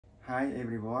Hi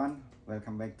everyone,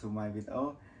 welcome back to my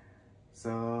video.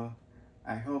 So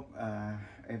I hope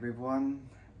everyone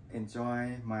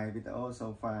enjoy my video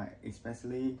so far,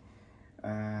 especially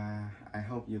I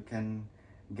hope you can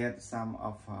get some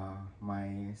of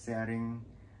my sharing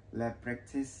lab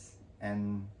practice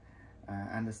and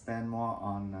understand more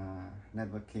on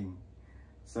networking.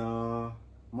 So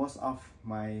most of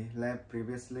my lab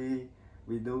previously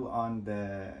we do on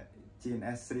the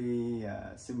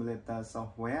GNS3 simulator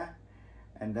software,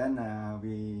 and then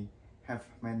we have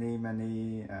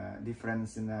many different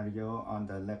scenario on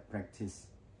the lab practice.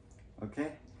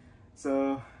 Okay,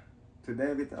 so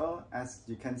today video, as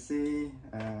you can see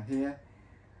here,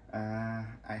 I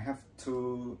have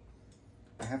two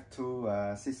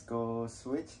Cisco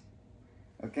switch.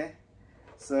 Okay,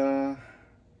 so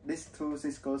these two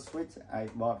Cisco switch I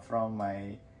bought from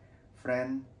my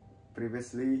friend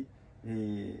previously.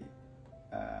 He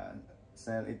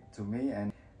sell it to me,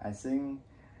 and I think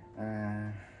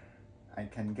I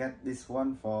can get this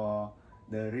one for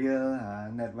the real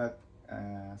network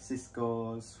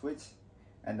Cisco switch,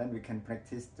 and then we can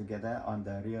practice together on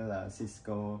the real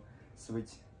Cisco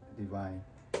switch device.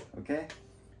 Okay,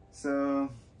 so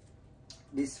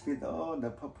this video, the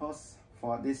purpose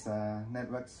for this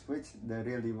network switch, the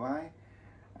real device,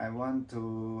 I want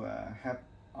to help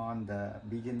on the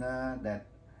beginner that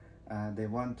they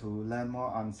want to learn more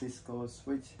on Cisco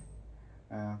switch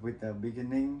with the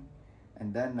beginning,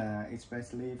 and then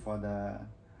especially for the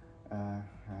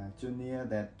junior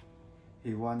that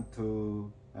he want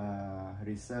to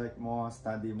research more,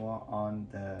 study more on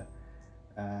the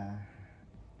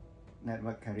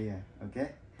network career.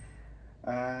 Okay,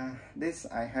 this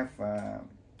I have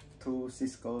two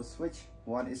Cisco switch.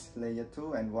 One is layer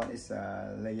 2 and one is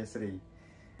layer 3.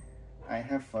 I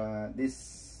have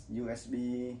this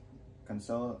USB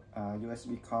console,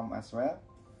 USB COM as well.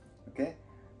 Okay,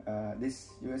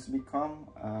 this USB COM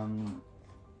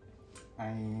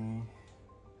I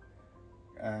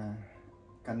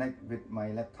connect with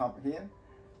my laptop here.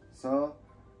 So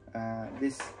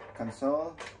this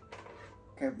console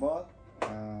cable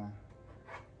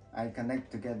I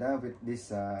connect together with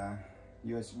this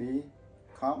USB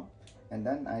COM, and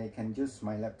then I can use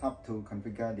my laptop to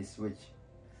configure this switch.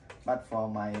 But for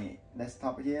my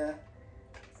desktop here,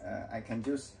 I can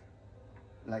use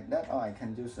like that, or I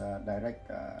can use a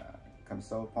direct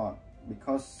console port,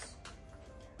 because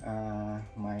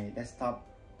my desktop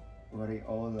very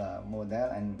old model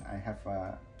and I have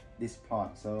this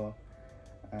port, so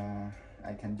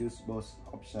I can use both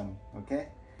options. Okay,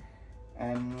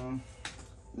 and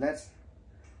let's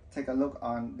take a look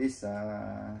on this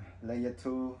layer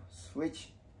 2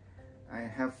 switch. I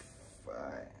have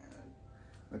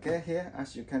okay, here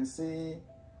as you can see,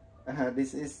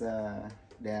 this is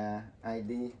their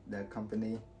ID, the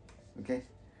company. Okay,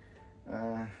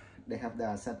 they have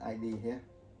the set ID here.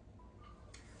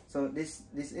 So this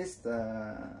is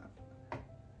the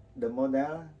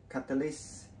model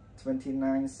Catalyst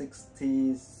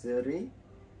 2960 series.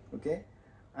 Okay,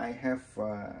 I have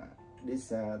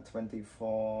this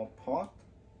 24 port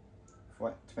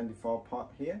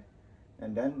here,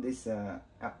 and then this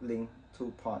uplink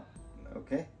 2 port.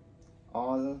 Okay,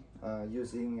 all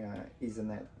using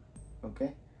Ethernet.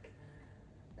 Okay,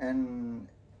 and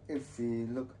if we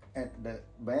look at the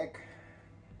back,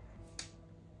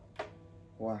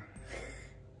 wow.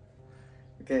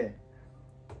 Okay,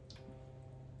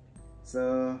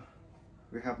 so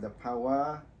we have the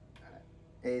power,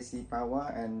 AC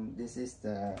power, and this is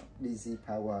the DC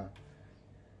power,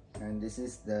 and this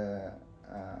is the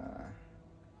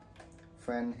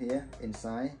fan here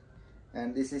inside,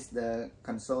 and this is the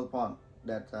console port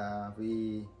that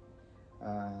we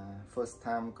first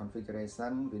time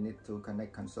configuration we need to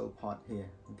connect console port here.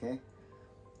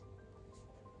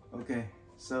 Okay,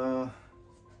 so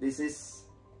this is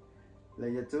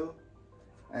layer 2,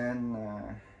 and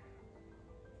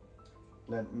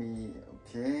let me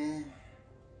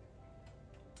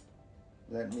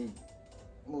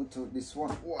move to this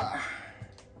one. Wow,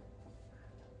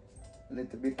 a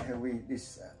little bit heavy,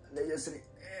 this layer 3.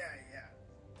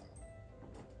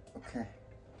 Yeah.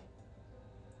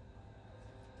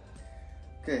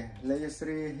 Okay, layer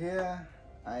 3 here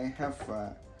I have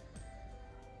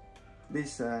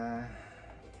this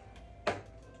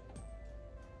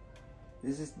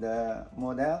is the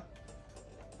model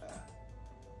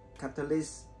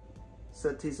Catalyst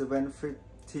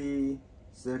 3750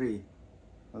 series.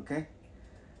 Okay,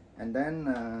 and then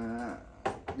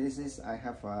this is, I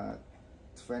have a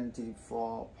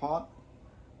 24 port.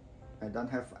 I don't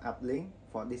have uplink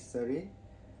for this series.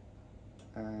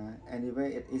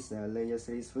 Anyway, it is a layer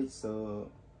 3 switch, so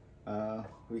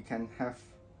we can have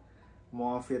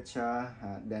more feature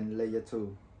than layer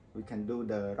 2. We can do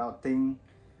the routing,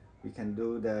 we can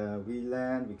do the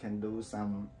VLAN, we can do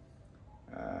some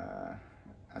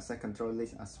asset control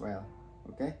list as well.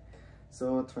 Okay,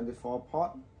 so 24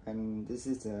 port, and this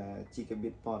is a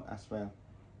gigabit port as well.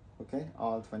 Okay,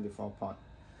 all 24 port.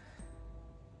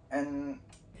 And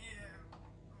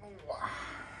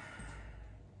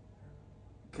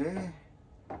okay,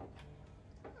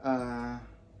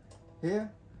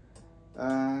 here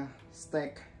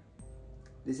stack,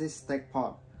 this is stack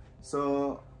port.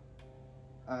 So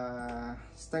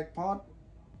stack port,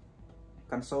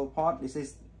 console port, this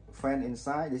is fan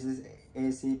inside, this is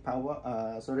AC power,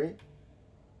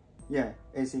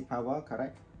 AC power,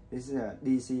 correct. This is a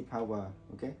DC power.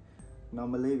 Okay,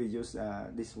 normally we use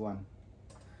this one.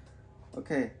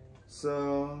 Okay,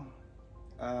 so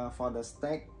for the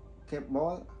stack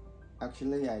cable,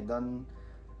 actually I don't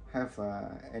have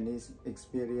any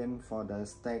experience for the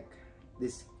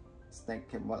this stack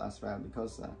cable as well,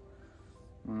 because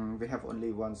we have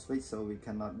only one switch, so we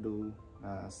cannot do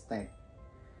stack.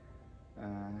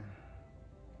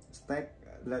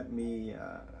 Let me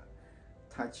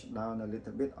touch down a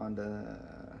little bit on the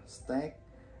stack.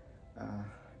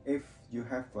 If you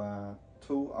have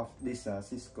two of this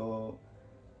Cisco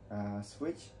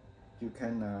switch, you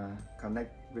can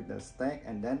connect with the stack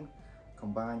and then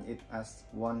combine it as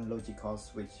one logical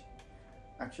switch.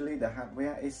 Actually the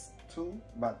hardware is two,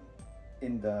 but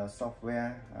in the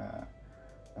software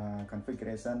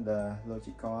configuration, the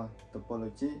logical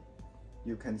topology,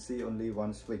 you can see only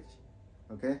one switch.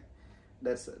 Okay,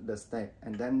 that's the stack.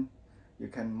 And then you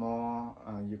can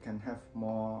have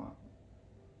more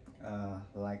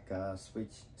like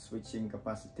switching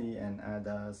capacity and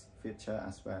other feature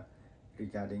as well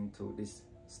regarding to this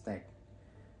stack.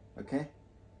 Okay,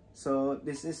 so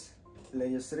this is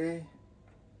layer 3,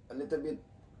 a little bit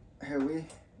heavy.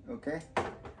 Okay,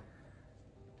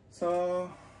 so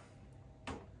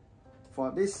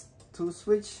for this two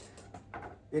switch,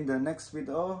 in the next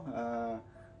video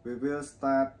we will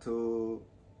start to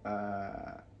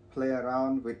play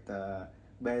around with the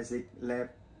basic lab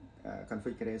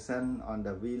configuration on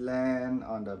the VLAN,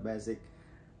 on the basic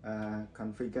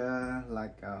configure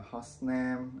like host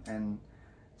name and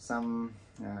some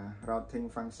routing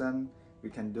function. We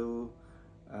can do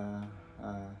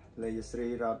layer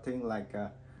 3 routing like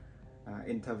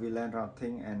Inter-VLAN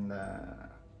routing and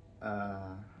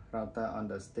router on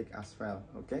the stick as well.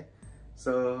 Okay,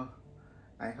 so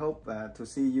I hope to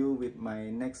see you with my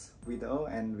next video,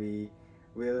 and we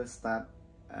will start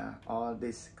all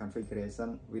this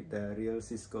configuration with the real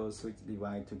Cisco switch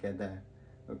device together.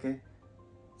 Okay,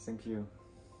 thank you.